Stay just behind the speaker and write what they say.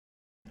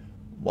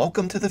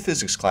Welcome to the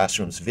Physics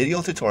Classroom's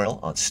video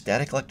tutorial on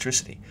static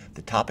electricity.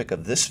 The topic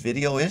of this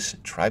video is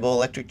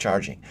triboelectric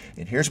charging,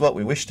 and here's what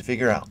we wish to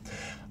figure out.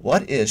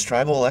 What is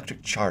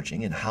triboelectric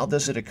charging and how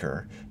does it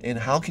occur, and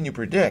how can you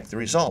predict the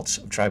results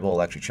of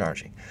triboelectric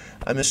charging?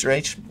 I'm Mr.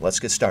 H. Let's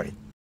get started.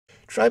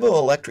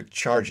 Triboelectric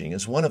charging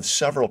is one of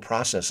several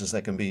processes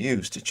that can be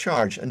used to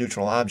charge a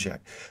neutral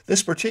object.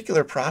 This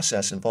particular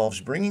process involves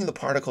bringing the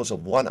particles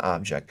of one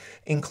object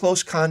in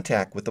close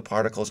contact with the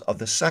particles of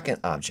the second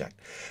object.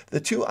 The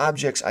two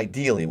objects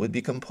ideally would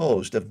be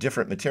composed of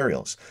different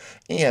materials,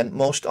 and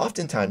most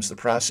oftentimes the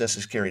process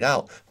is carried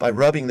out by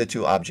rubbing the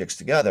two objects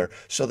together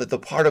so that the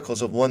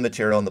particles of one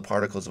material and the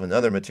particles of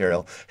another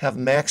material have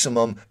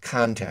maximum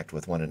contact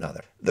with one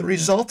another. The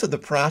result of the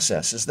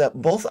process is that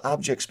both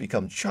objects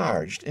become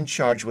charged and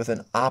charged with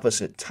an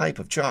opposite type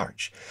of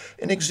charge.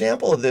 An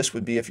example of this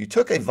would be if you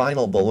took a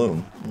vinyl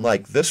balloon,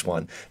 like this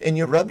one, and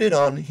you rubbed it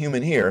on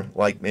human hair,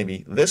 like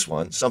maybe this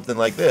one, something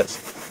like this.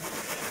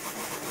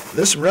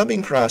 This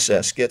rubbing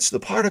process gets the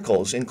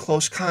particles in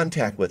close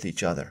contact with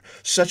each other,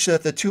 such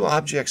that the two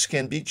objects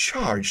can be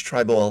charged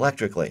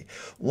triboelectrically.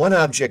 One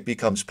object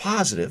becomes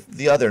positive,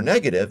 the other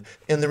negative,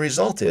 and the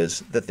result is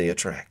that they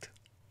attract.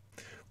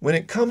 When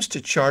it comes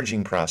to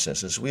charging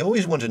processes, we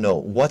always want to know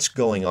what's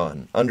going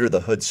on under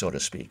the hood, so to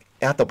speak,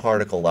 at the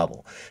particle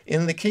level.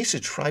 In the case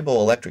of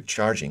triboelectric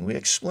charging, we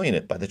explain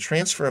it by the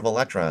transfer of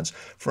electrons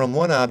from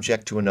one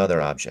object to another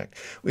object.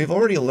 We've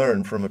already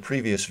learned from a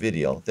previous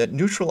video that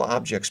neutral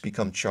objects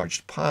become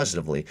charged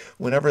positively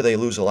whenever they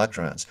lose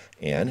electrons,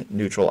 and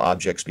neutral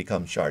objects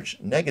become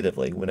charged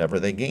negatively whenever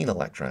they gain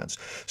electrons.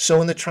 So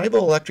in the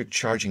triboelectric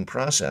charging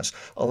process,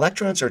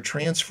 electrons are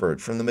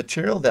transferred from the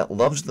material that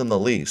loves them the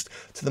least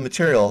to the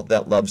material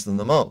that loves them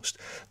the most.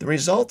 The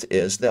result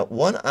is that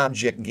one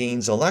object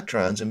gains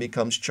electrons and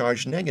becomes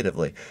charged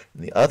negatively,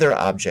 and the other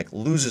object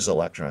loses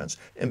electrons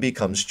and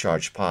becomes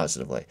charged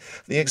positively.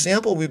 The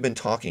example we've been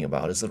talking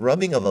about is the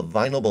rubbing of a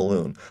vinyl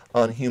balloon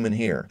on human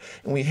hair,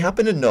 and we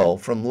happen to know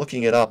from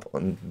looking it up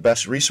on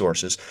best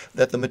resources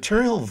that the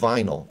material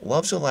vinyl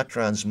loves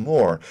electrons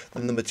more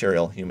than the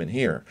material human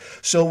hair.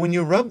 So when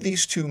you rub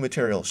these two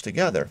materials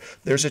together,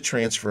 there's a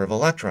transfer of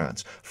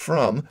electrons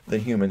from the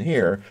human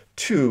hair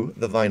to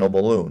the vinyl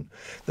balloon.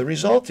 The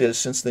result is,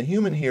 since the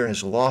human hair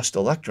has lost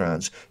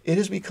electrons,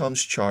 it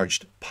becomes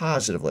charged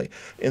positively.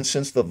 And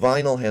since the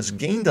vinyl has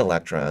gained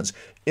electrons,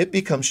 it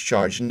becomes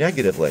charged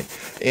negatively.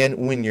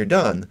 And when you're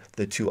done,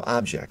 the two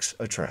objects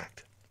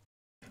attract.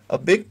 A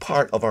big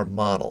part of our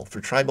model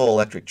for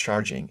triboelectric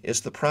charging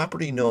is the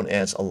property known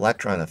as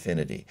electron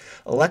affinity.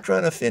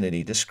 Electron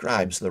affinity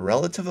describes the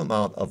relative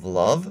amount of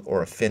love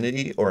or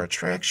affinity or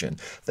attraction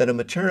that a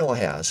material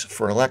has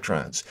for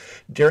electrons.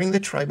 During the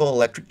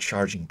triboelectric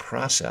charging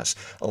process,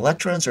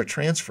 electrons are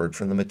transferred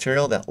from the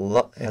material that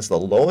has the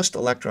lowest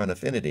electron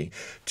affinity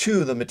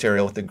to the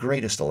material with the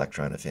greatest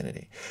electron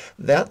affinity.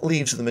 That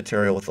leaves the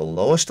material with the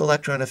lowest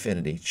electron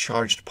affinity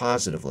charged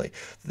positively.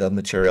 The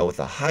material with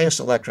the highest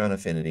electron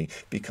affinity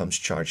becomes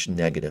charged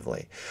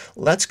negatively.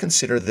 Let's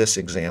consider this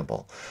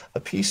example. A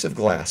piece of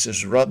glass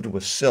is rubbed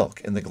with silk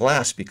and the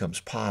glass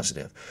becomes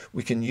positive.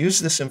 We can use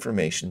this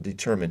information to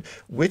determine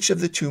which of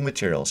the two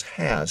materials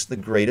has the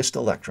greatest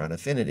electron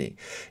affinity.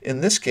 In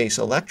this case,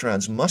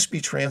 electrons must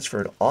be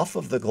transferred off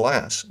of the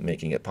glass,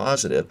 making it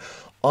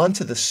positive,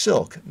 onto the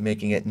silk,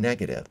 making it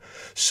negative.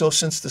 So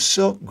since the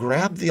silk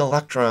grabbed the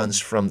electrons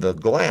from the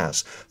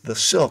glass, the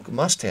silk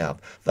must have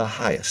the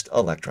highest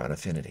electron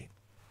affinity.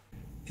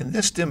 In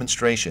this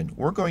demonstration,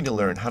 we're going to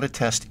learn how to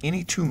test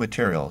any two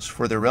materials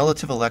for their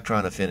relative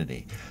electron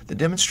affinity. The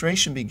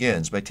demonstration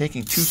begins by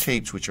taking two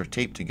tapes which are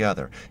taped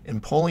together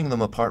and pulling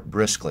them apart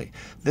briskly.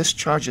 This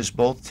charges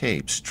both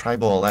tapes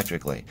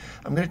triboelectrically.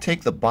 I'm going to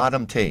take the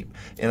bottom tape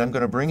and I'm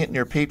going to bring it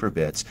near paper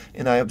bits,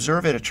 and I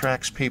observe it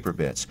attracts paper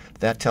bits.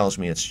 That tells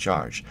me it's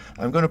charged.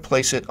 I'm going to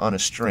place it on a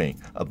string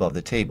above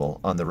the table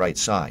on the right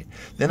side.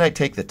 Then I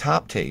take the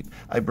top tape,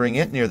 I bring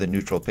it near the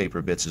neutral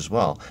paper bits as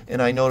well, and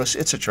I notice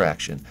its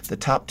attraction. The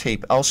top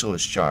tape also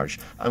is charged.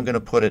 I'm going to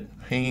put it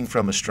hanging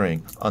from a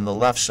string on the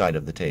left side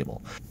of the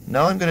table.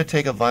 Now I'm going to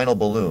take a vinyl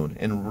balloon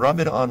and rub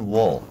it on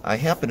wool. I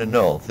happen to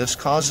know this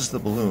causes the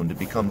balloon to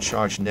become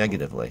charged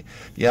negatively.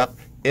 Yep,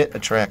 it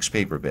attracts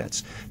paper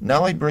bits.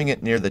 Now I bring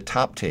it near the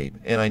top tape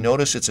and I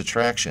notice its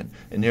attraction,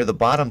 and near the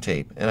bottom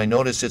tape and I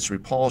notice its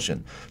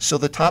repulsion. So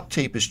the top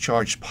tape is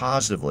charged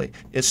positively.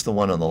 It's the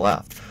one on the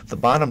left. The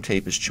bottom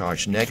tape is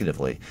charged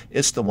negatively.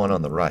 It's the one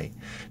on the right.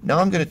 Now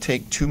I'm going to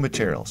take two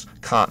materials,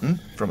 cotton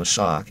from a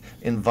sock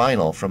and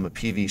vinyl from a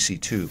PVC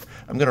tube.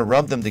 I'm going to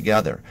rub them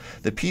together.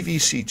 The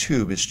PVC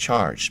tube is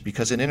charged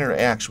because it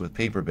interacts with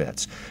paper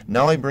bits.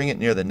 Now I bring it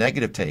near the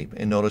negative tape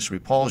and notice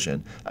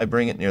repulsion. I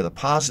bring it near the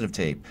positive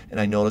tape and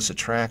I notice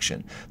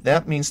attraction.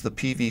 That means the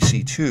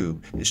PVC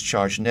tube is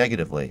charged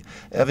negatively.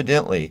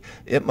 Evidently,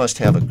 it must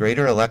have a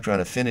greater electron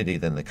affinity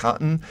than the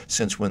cotton,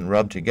 since when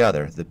rubbed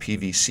together, the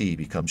PVC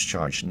becomes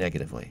charged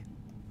negatively.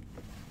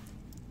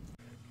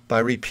 By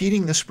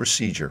repeating this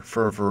procedure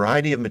for a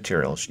variety of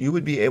materials, you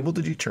would be able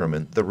to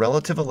determine the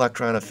relative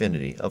electron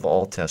affinity of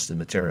all tested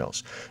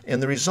materials.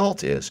 And the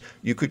result is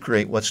you could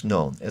create what's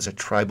known as a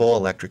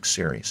triboelectric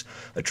series.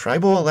 A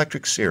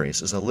triboelectric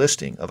series is a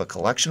listing of a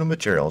collection of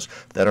materials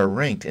that are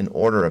ranked in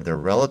order of their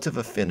relative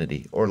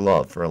affinity or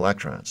love for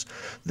electrons.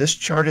 This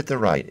chart at the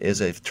right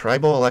is a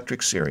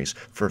triboelectric series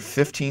for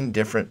 15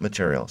 different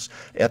materials.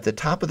 At the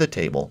top of the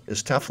table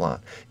is Teflon.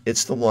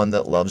 It's the one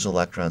that loves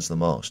electrons the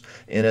most.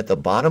 And at the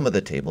bottom of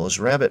the table is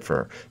rabbit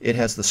fur. It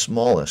has the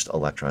smallest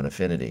electron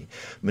affinity.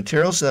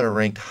 Materials that are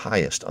ranked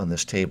highest on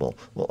this table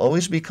will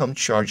always become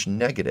charged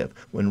negative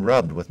when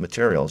rubbed with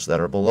materials that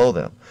are below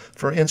them.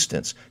 For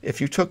instance,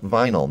 if you took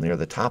vinyl near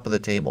the top of the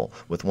table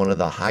with one of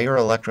the higher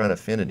electron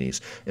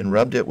affinities and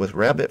rubbed it with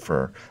rabbit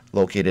fur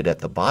located at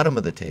the bottom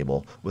of the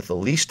table with the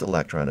least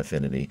electron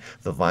affinity,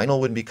 the vinyl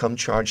would become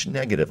charged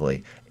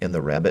negatively and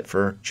the rabbit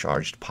fur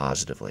charged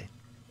positively.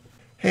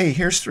 Hey,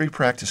 here's 3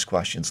 practice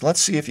questions. Let's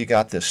see if you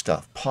got this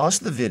stuff. Pause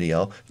the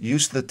video,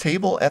 use the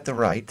table at the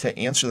right to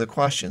answer the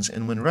questions,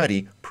 and when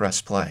ready,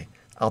 press play.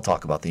 I'll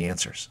talk about the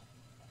answers.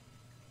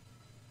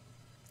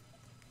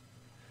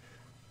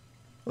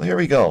 Well, here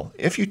we go.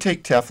 If you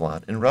take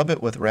Teflon and rub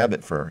it with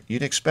rabbit fur,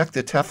 you'd expect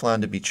the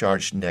Teflon to be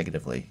charged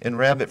negatively and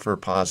rabbit fur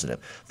positive.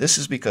 This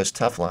is because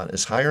Teflon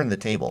is higher in the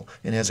table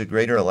and has a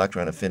greater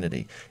electron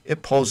affinity.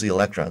 It pulls the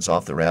electrons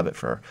off the rabbit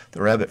fur.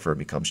 The rabbit fur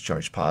becomes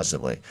charged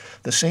positively.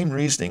 The same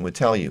reasoning would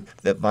tell you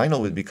that vinyl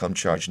would become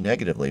charged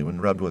negatively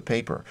when rubbed with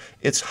paper.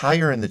 It's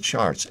higher in the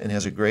charts and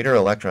has a greater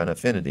electron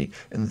affinity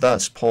and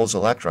thus pulls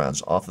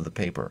electrons off of the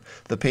paper.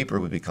 The paper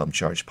would become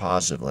charged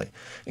positively.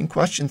 In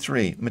question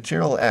 3,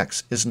 material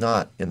X is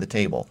not in the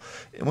table.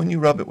 And when you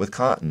rub it with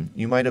cotton,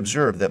 you might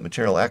observe that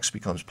material X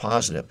becomes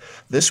positive.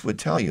 This would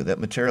tell you that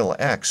material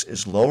X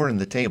is lower in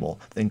the table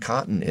than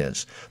cotton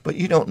is, but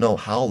you don't know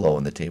how low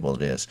in the table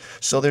it is,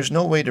 so there's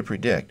no way to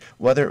predict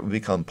whether it would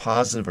become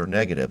positive or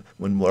negative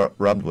when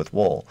rubbed with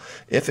wool.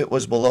 If it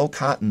was below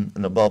cotton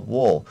and above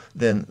wool,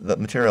 then the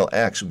material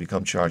X would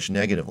become charged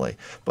negatively,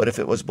 but if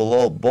it was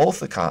below both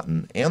the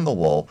cotton and the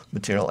wool,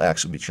 material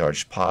X would be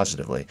charged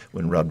positively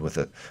when rubbed with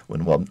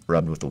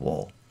the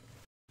wool.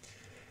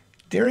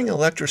 During an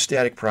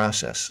electrostatic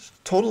process,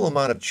 total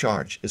amount of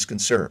charge is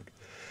conserved.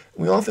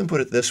 We often put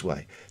it this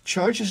way: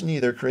 charge is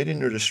neither created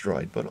nor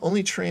destroyed, but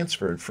only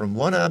transferred from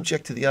one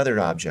object to the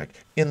other object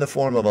in the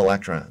form of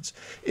electrons.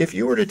 If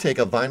you were to take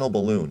a vinyl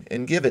balloon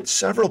and give it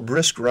several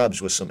brisk rubs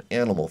with some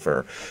animal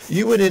fur,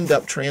 you would end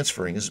up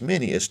transferring as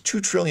many as 2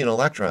 trillion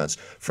electrons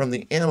from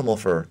the animal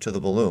fur to the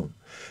balloon.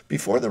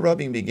 Before the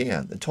rubbing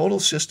began, the total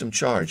system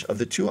charge of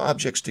the 2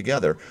 objects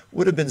together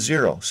would have been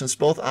 0, since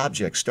both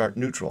objects start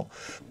neutral.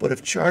 But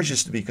if charge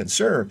is to be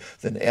conserved,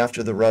 then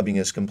after the rubbing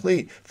is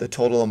complete, the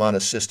total amount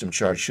of system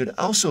charge should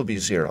also be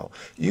 0.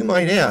 You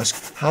might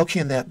ask, how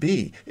can that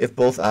be if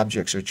both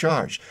objects are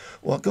charged?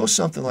 Well, it goes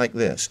something like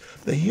this.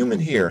 The human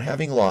here,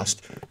 having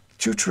lost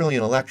 2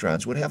 trillion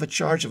electrons, would have a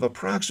charge of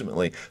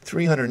approximately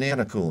 300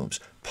 nanocoulombs,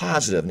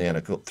 positive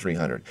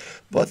 300.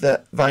 But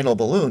that vinyl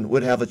balloon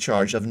would have a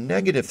charge of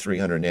negative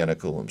 300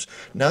 nanocoulombs.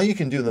 Now you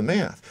can do the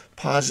math.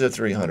 Positive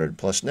 300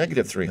 plus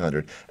negative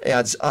 300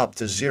 adds up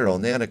to 0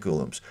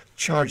 nanocoulombs.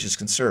 Charge is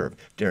conserved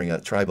during a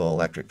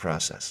triboelectric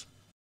process.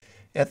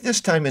 At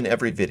this time in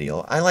every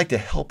video, I like to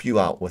help you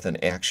out with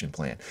an action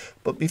plan.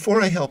 But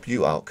before I help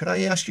you out, could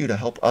I ask you to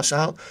help us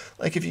out?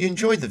 Like, if you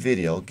enjoyed the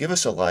video, give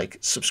us a like,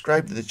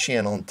 subscribe to the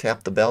channel, and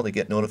tap the bell to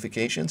get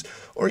notifications,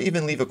 or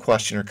even leave a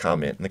question or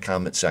comment in the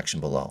comment section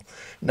below.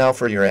 Now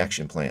for your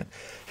action plan.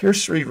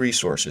 Here's 3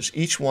 resources,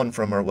 each one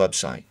from our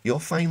website. You'll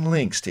find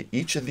links to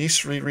each of these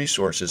 3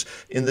 resources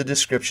in the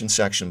description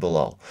section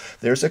below.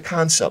 There's a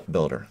concept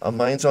builder, a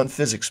Minds on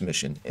Physics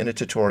mission, and a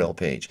tutorial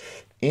page,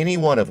 any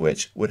one of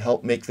which would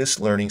help make this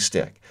learning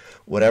stick.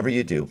 Whatever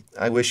you do,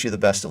 I wish you the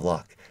best of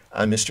luck.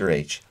 I'm Mr.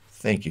 H.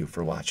 Thank you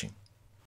for watching.